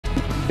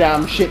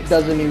damn shit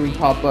doesn't even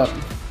pop up.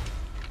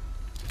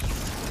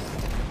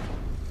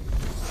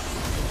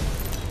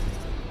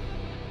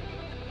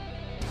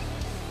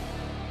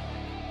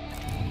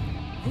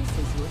 This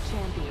is your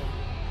champion.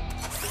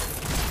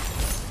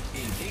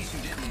 In case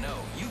you didn't know,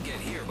 you get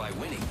here by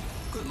winning.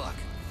 Good luck.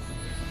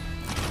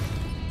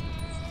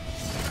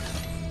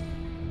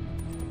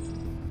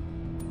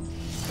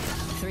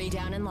 Three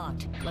down and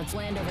locked. Let's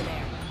land over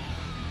there.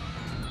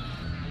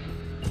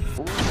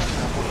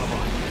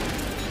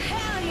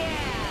 Hell yeah!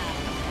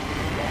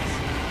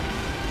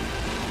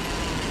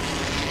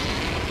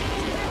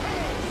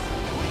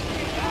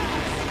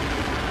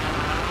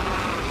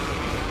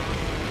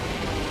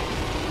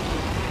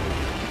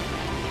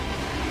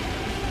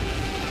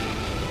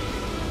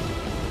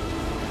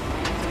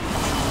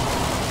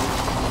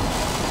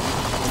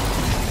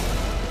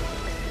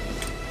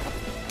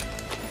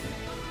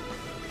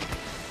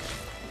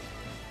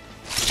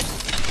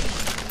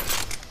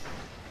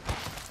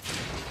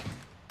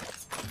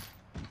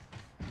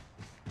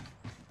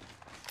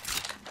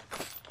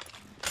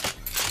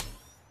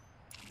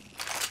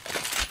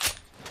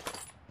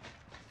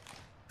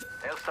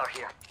 Start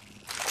here.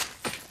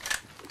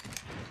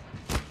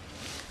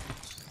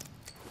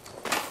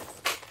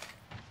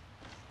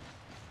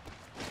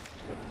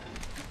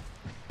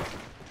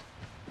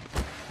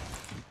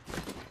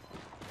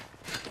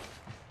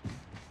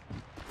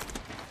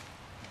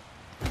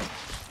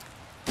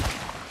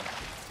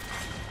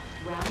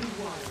 Round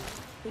one.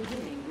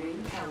 Beginning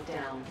ring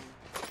countdown.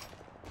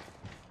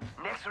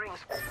 Next ring's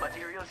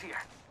materials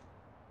here.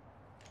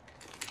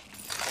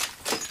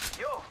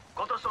 Yo,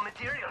 got us some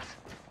materials.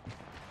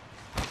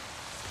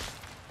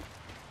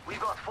 We've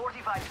got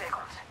 45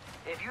 seconds.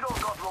 If you don't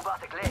got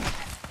robotic legs,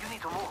 you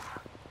need to move.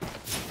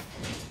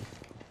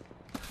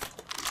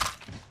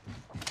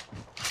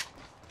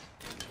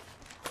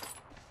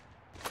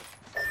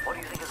 What do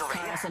you think is over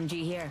here?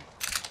 SMG here.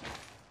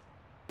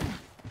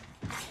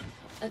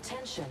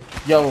 Attention.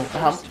 Yo,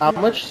 how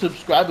much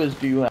subscribers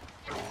do you have?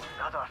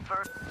 Got our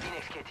first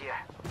Phoenix kit here.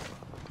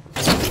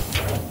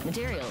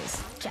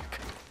 Materials. Check.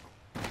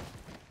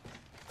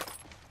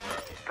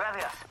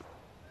 Gracias.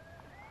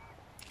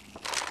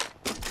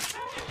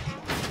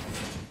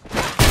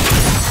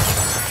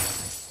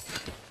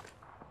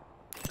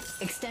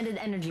 Extended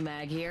energy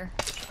mag here.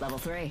 Level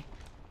 3.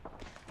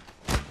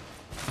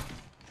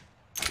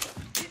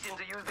 Teaching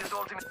to use this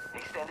ultimate.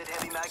 Extended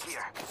heavy mag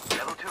here.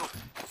 Level 2.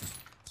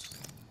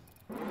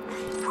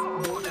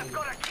 Oh, that's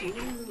got a kick.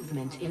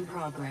 Movement in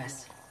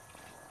progress.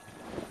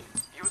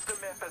 Use the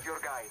map as your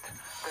guide.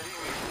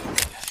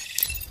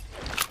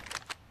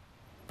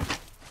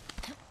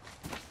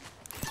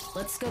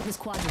 Let's scope this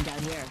quadrant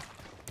out here.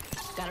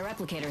 Got a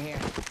replicator here.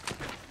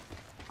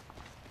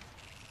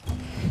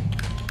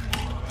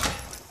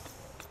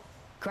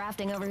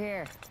 Crafting over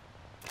here.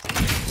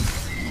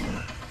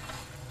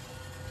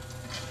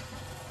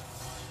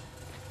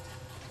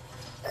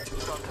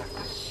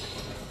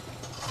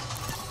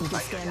 We can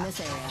scan this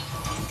area.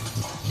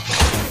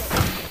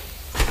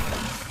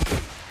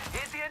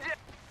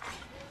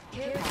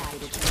 Care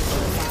package at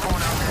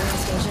burn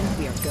station.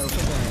 We are go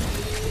for burn.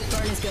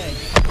 Burn is good.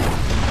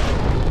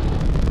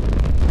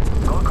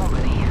 Go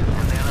company,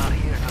 and they're not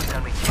here to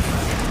tell me.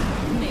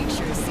 Make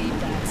sure seat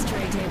backs,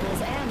 tray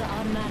tables, and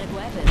automatic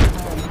weapons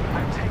are.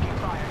 I'm taking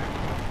fire.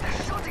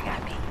 They're shooting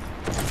at me.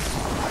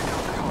 I know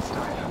the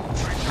hostile.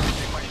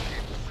 Recharging my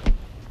shields.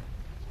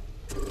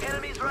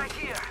 Enemies right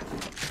here.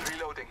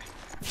 Reloading.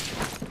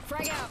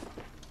 Frag out.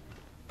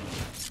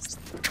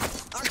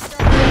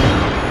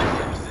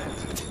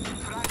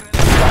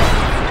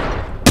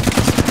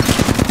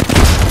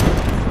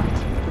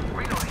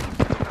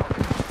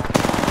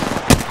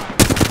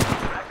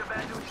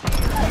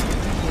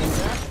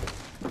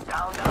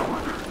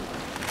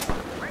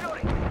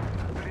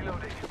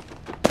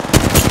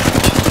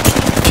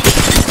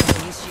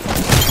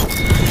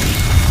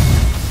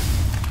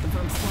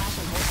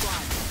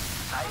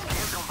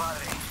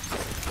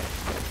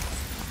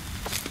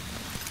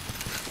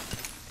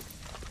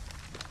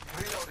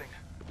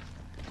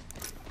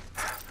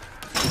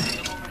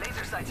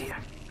 Here.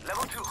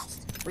 Level 2.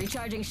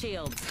 Recharging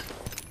shields.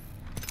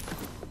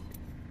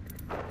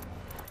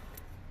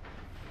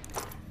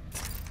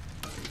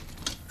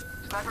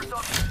 Sniper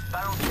stock.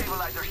 Barrel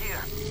stabilizer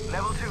here.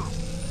 Level 2.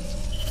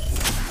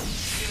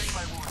 Healing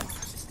my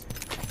wounds.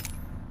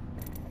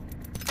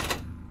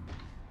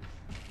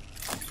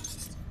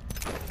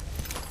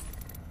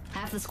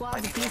 Half the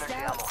squad's pieced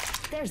out.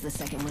 There's the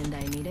second wind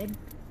I needed.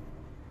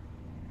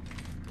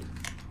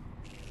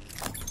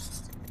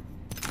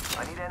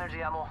 I need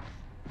energy ammo.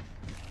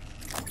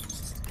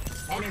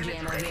 Energy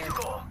ammo Ready here. to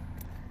go.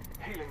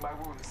 Healing my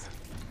wounds.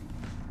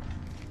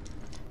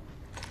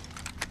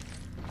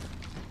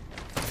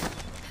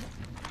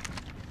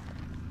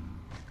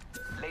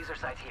 Laser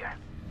sight here.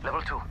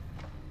 Level 2.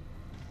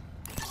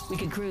 We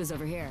could cruise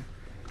over here.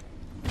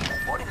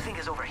 What do you think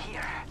is over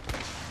here?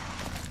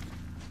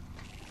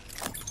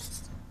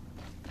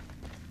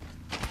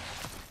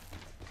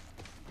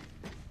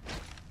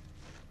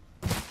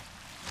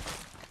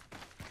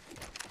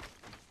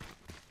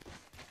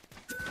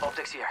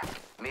 Optics here.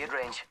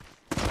 Mid-range.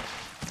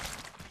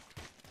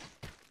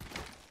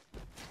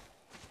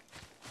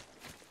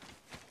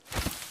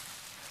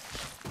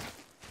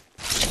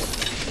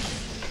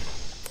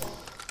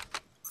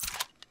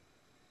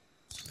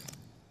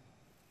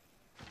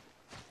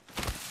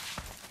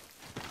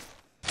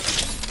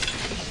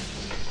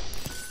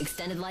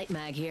 Extended light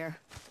mag here.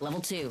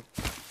 Level 2.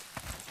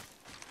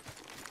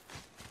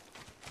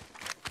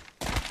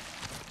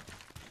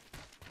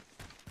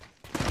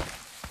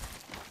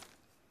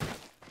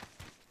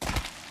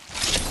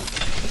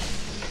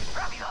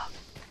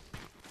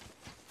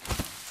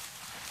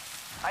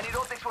 I need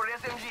optics for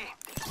SMG.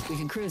 We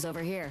can cruise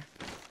over here.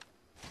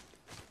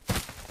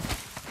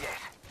 Yes.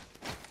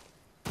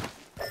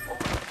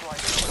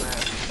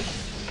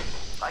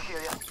 I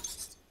hear ya.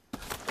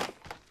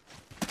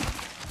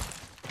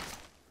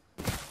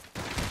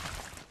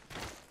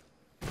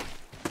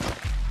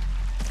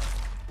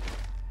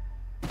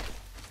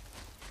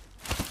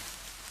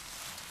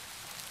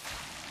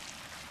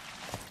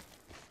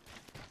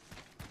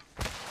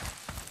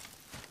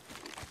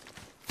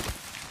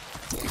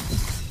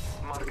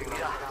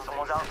 Yeah,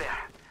 someone's out there.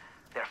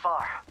 They're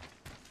far.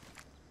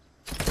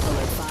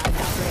 Alert 5,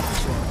 Valkyrie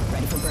actual.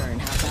 Ready for burn.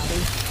 How copy?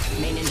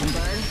 Main engine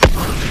burn.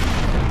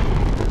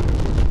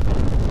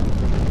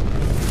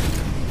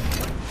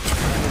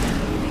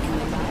 We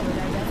come by with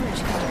our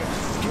beverage cart.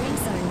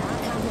 Drinks are not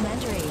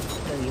complimentary,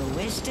 though you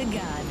wish to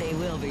God they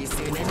will be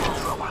soon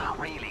enough.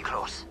 Trouble. Really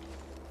close.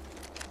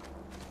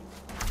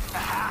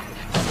 Aha!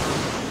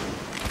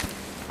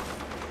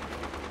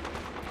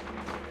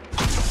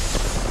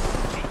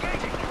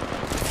 Engaging!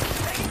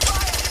 Taking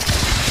fire!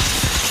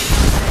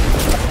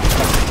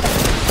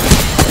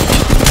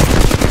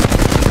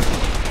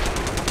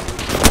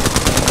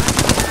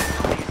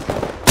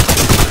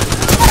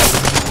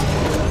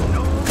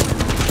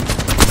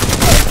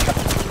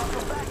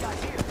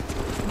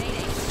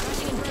 Mayday.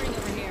 Rushing and burning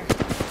over here.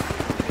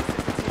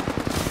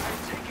 I'm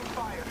taking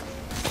fire.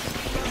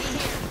 Bogey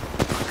here.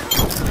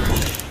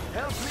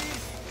 Help me!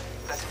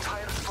 That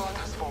entire squad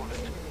has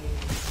fallen.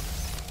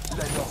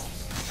 Let go.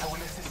 I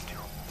will assist you.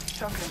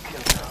 Champion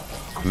killed.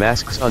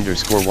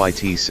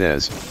 Masks_YT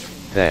says,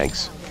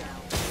 thanks.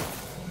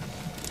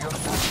 Your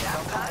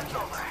time's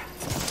over.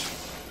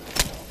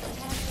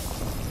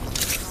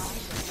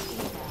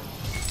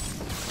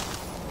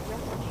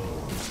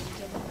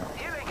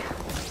 Healing.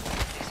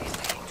 This is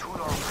taking too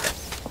long.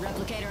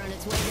 Replicator on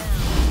its way down.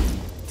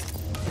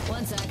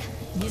 One sec.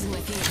 Using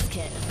my Phoenix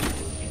kit.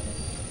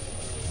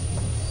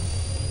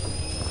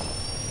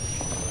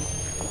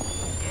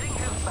 Getting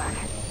health back.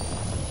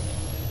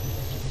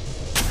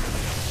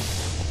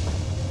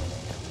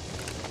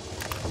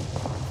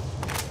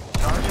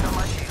 Charging on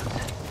my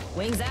shields.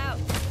 Wings out.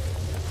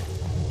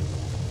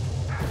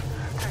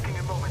 Taking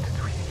a moment to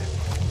heal.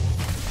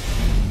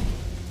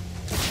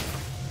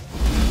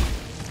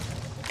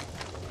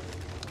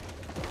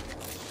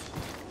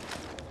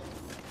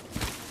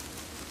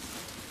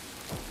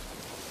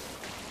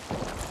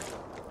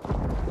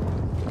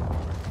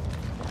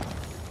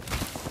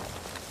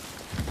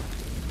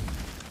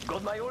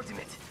 Got my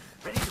ultimate.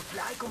 Ready to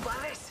fly,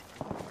 compadres?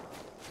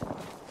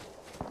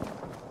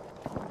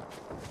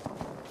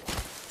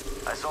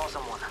 I saw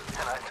someone,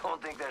 and I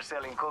don't think they're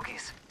selling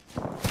cookies.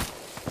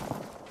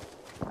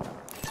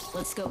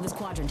 Let's scope this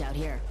quadrant out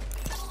here.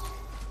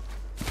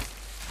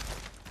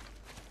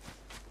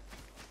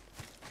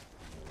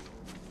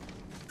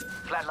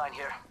 Flatline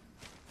here.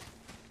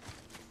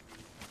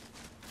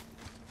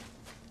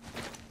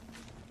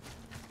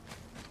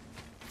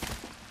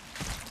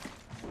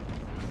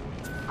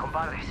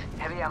 Compadres,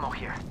 heavy ammo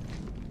here.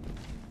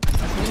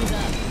 Wings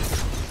up.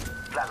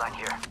 Flatline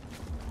here.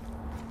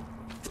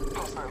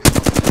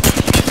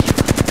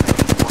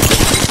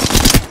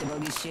 The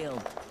bogey's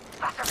shield.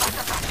 Faster,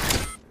 faster,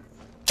 faster.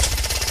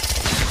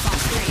 Fox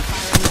 3,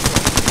 firing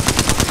missile.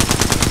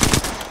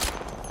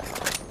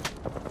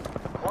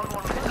 One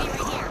more Bogey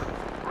minute. right here.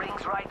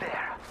 Rings right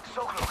there.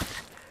 So close.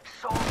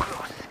 So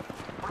close.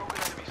 Broken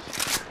enemy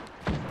shield.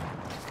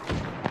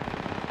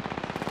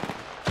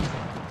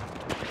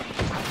 I'm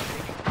taking fire.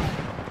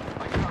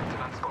 My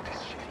countenance got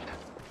his shield.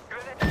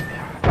 Grenade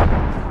there. I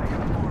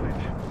have fallen.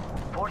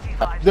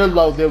 45. They're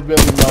low, they're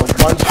really low.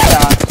 One's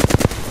cracked.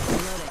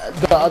 Reloading.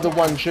 The other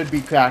one should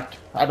be cracked.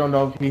 I don't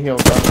know if he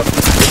healed up. Shield on that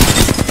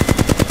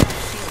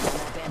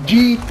bandit.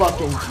 G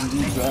fucking G,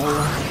 bro.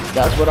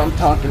 That's what I'm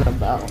talking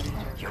about.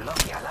 You're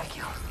lucky I like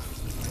you.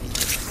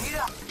 Speed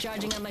up.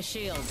 Charging on my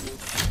shield.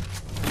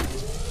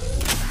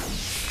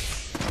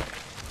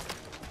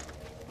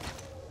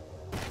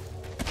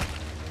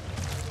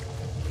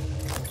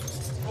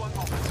 One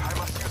moment. I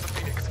must use the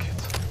Phoenix kit.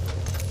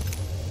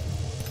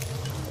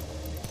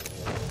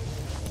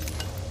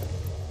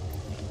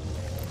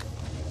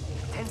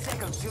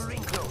 Till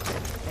ring close.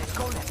 Let's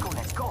go, let's go,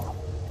 let's go.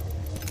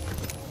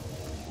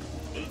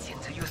 Itching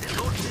to use the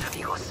ultimate,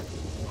 amigos.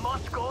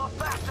 Must go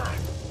faster.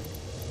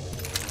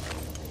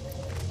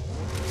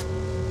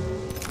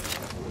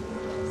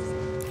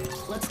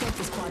 Let's scope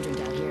this quadrant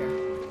out here.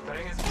 The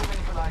ring is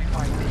moving to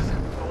 95 meters.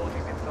 No one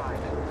is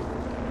inside.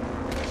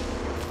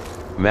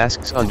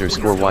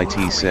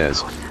 Masks_YT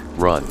says,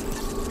 run.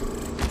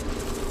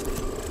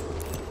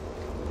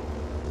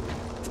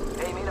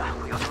 Hey, Mira,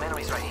 we got some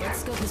enemies right here. Let's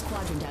scope this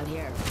quadrant out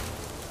here.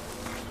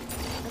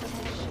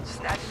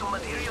 Snatch some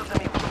materials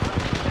and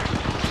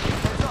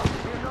heads up,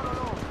 we're not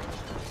alone.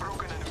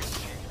 Broken enemy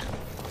shield.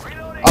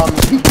 Reloading.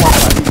 He's one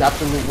shot. He's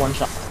absolute one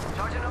shot.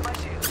 Charging up my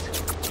shields.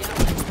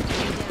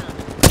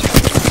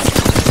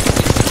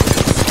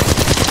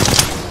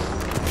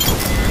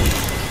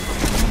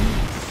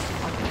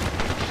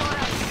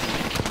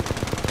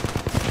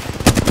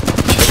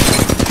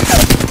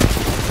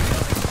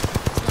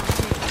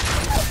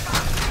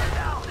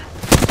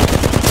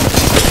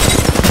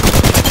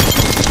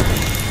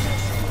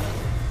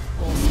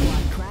 Whole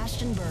squad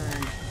crashed and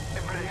burned.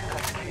 Embrace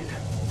that kid.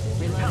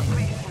 Reloading.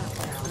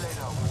 Lay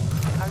down.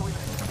 I will.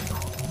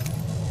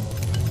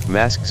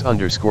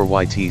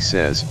 Masks_YT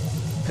says,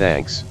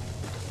 thanks.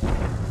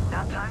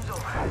 Now time's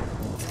over.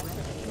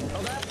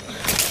 Hold up.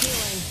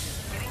 Healing.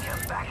 Getting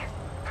health back.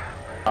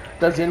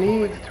 Does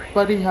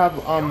anybody have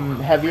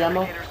heavy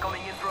ammo? Raiders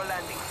coming in for a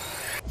landing.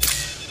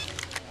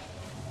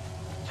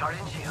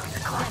 Charging shields.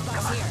 Come on, That come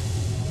box on. here.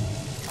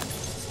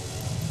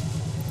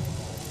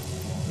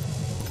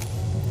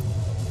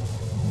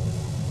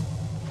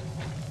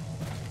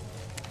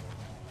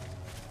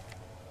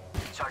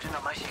 Charging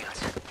up my shields.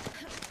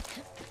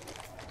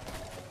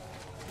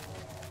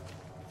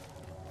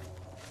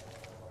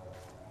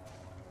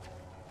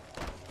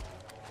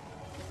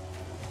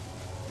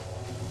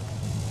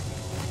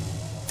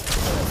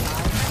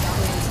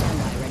 Battery on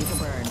standby, ready for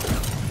burn.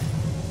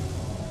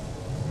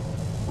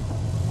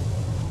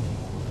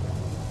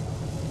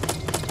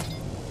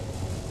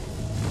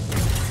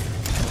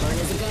 Burn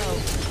is a go.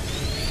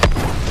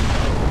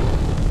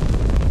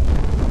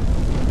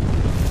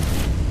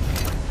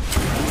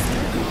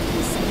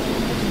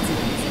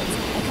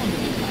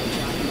 Accompanied by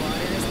choppy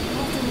waters,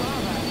 molten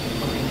lava,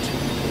 or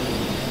internal.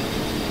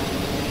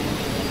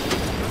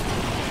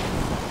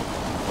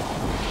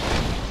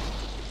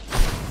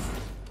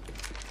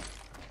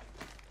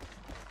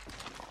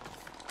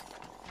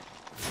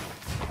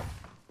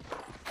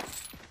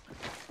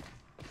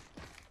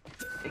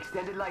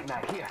 Extended light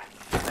mag here.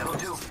 Level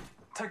 2.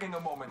 Taking a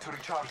moment to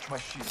recharge my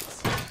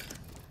shields.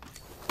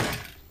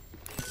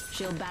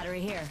 Shield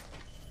battery here.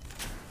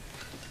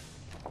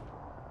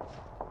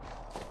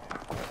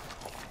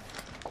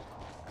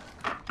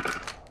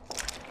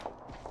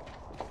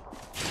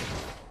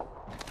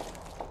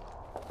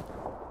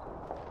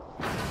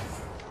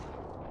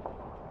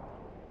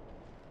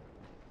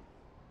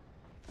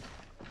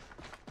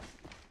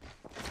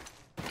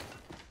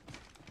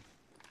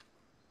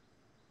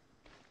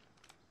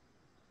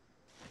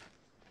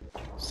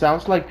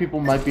 Sounds like people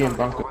might be in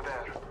bunker. Over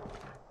there.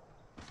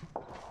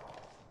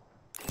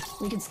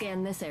 We can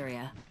scan this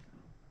area.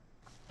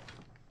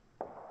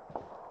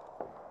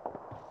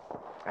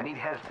 I need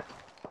health.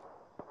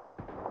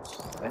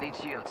 I need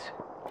shields.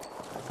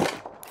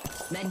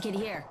 Medkit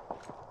here.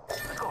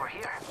 Let's go over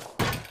here.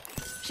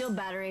 Shield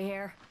battery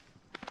here.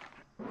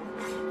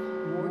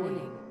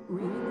 Warning.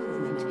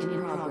 Movement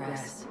in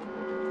progress.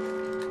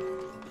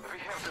 We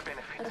have the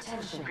benefit.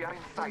 Attention. We are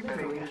inside the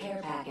Delivering ring.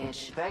 care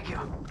package. Thank you.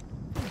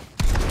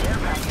 Care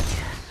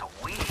package.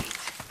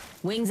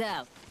 Sweet. Wings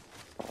out.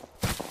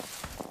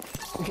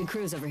 We can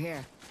cruise over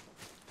here.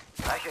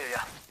 I hear ya.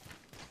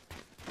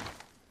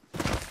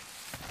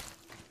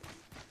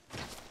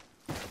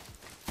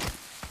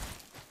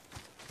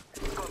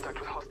 Contact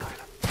with hostile.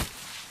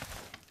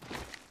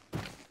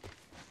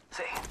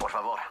 Sí, por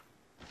favor.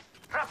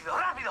 ¡Rápido,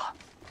 rápido!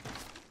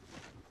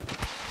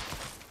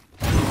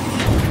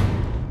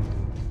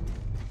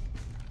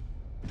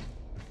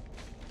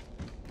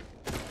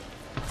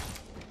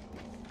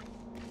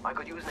 I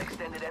could use an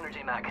extended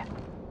energy mag.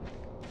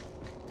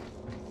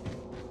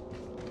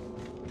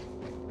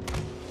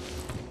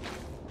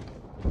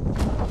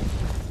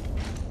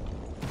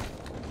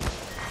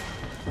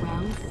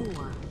 Round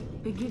 4.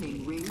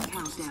 Beginning ring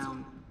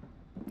countdown.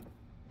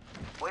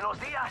 Buenos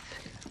dias.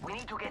 We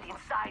need to get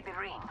inside the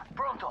ring.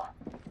 Pronto.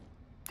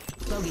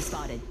 Bogey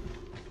spotted.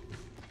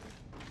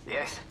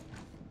 Yes.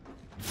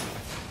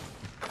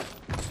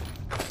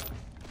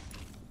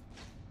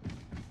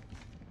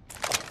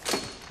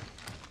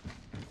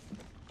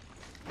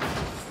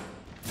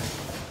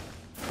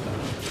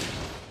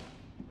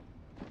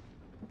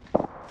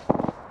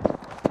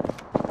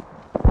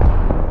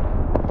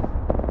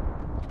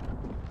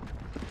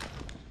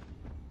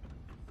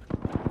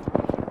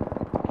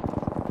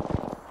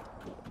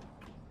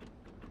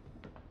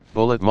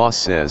 Bullet Moss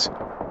says,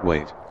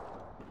 wait.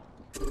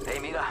 Hey,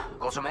 Mira,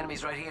 got some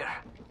enemies right here.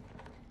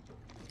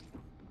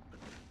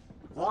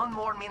 One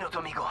more minute,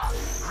 amigo.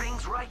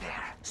 Ring's right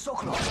there. So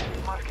close.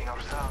 Marking our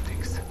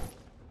surroundings.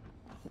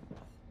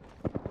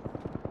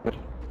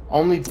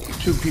 Only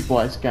 2 people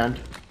I scanned.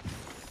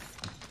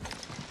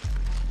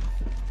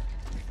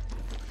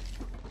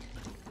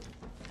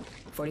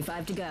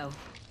 $45 to go.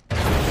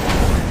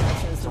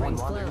 Shows the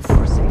ring's close.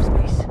 For a safe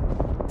space.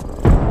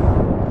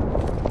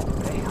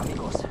 Hey,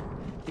 amigos.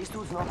 This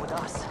dude's not with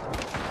us.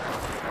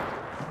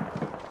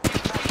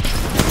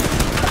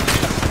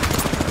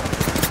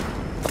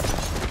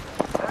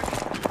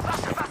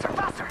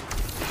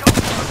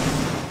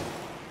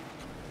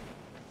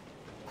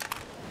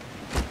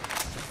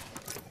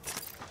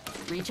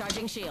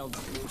 Charging shields.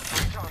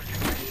 Recharging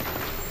my shields.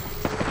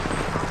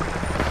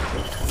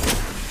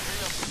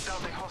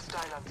 Down the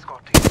hostile and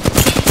Scotty.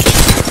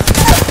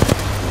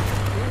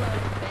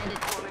 Reload.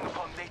 Bandit. Calling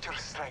upon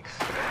nature's strength.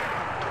 Took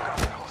out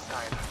the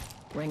hostile.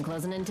 Ring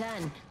closing in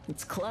 10.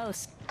 It's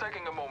close.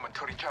 Taking a moment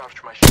to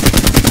recharge my shields.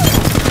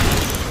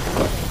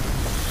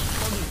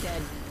 Bogey's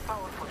dead.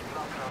 Powerful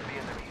blocker of the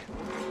enemy.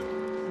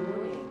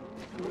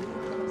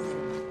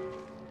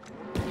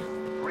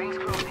 Ring's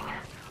closing.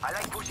 I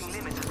like pushing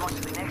limits as much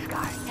as the next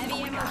guy.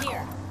 Heavy ammo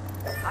here.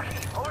 Aki,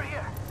 over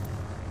here.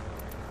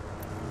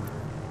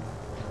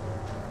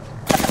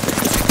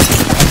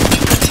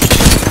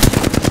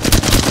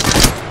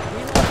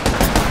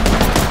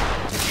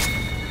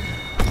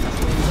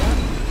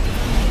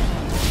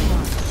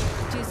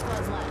 Two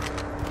squads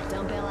left.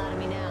 Don't bail out of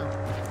me now.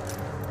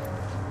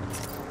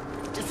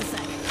 Just a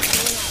sec.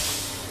 Healing up.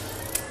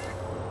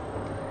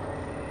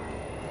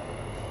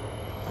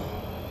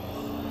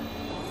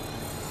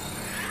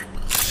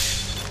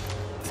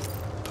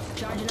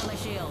 Charging on my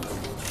shields.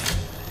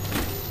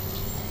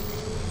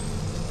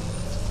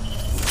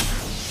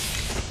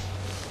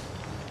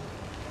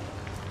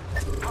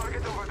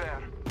 Target over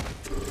there.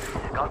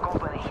 Got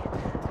company.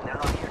 They're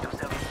not here to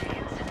sell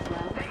machines.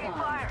 Round Taking 5.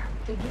 fire.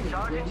 Beginning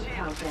Charging ring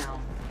shields. countdown.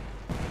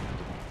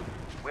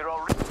 We're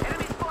all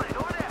enemy spotted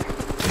over there.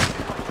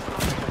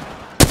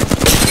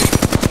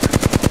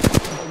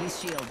 Bogey's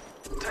shield.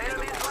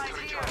 Enemy is right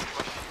here.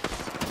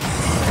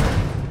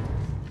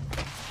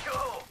 Yo,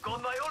 got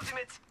my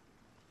ultimate.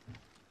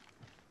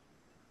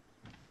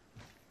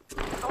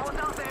 Someone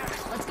down there.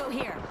 Let's go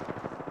here.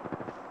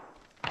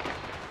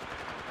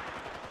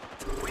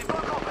 We've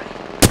got company.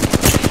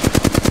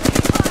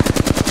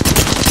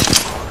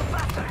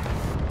 Faster.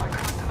 I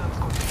can't tell them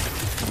Scotty.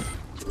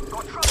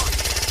 Got trouble.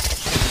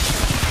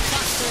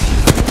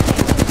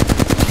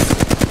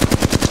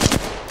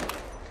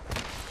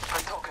 I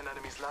took an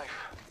enemy's life.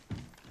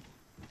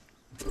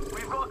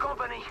 We've got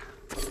company.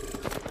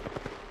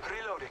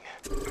 Reloading.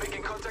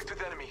 Making contact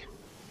with enemy.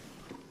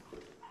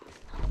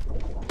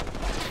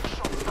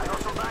 I got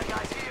some bad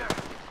guys here.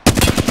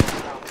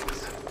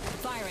 Surroundings.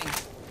 Firing.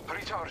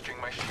 Recharging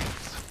my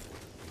shields.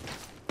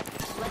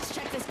 Let's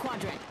check this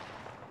quadrant.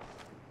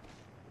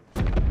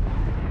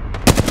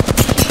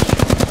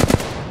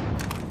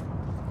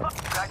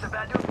 Cracked the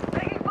bad dude.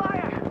 Taking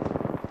fire.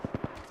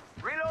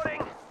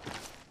 Reloading.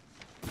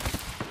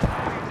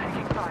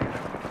 Taking fire.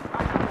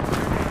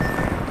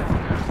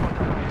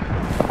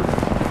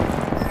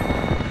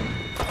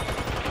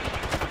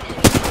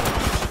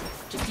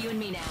 Just you and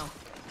me now.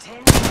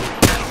 10.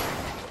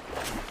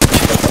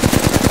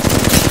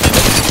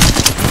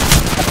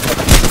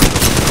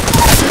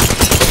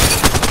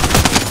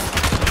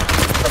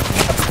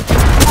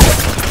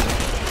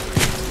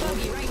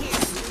 Bogey right here.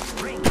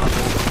 Ring.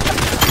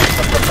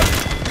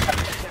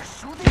 They're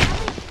shooting at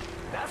me?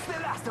 That's the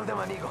last of them,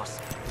 amigos.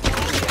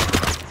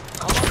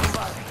 Come on,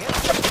 compadre.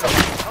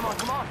 Come on,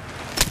 come on.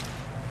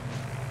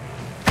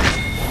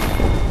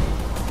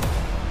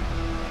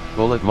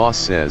 Bullet Moss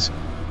says,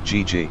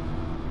 GG.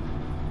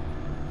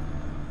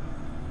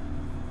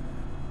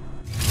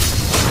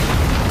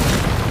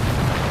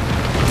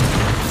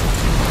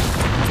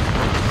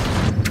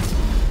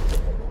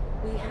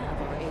 We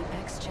have our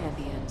Apex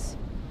champions.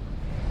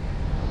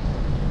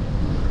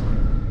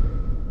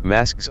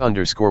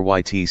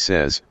 Masks_YT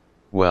says,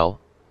 well,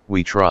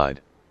 we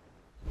tried.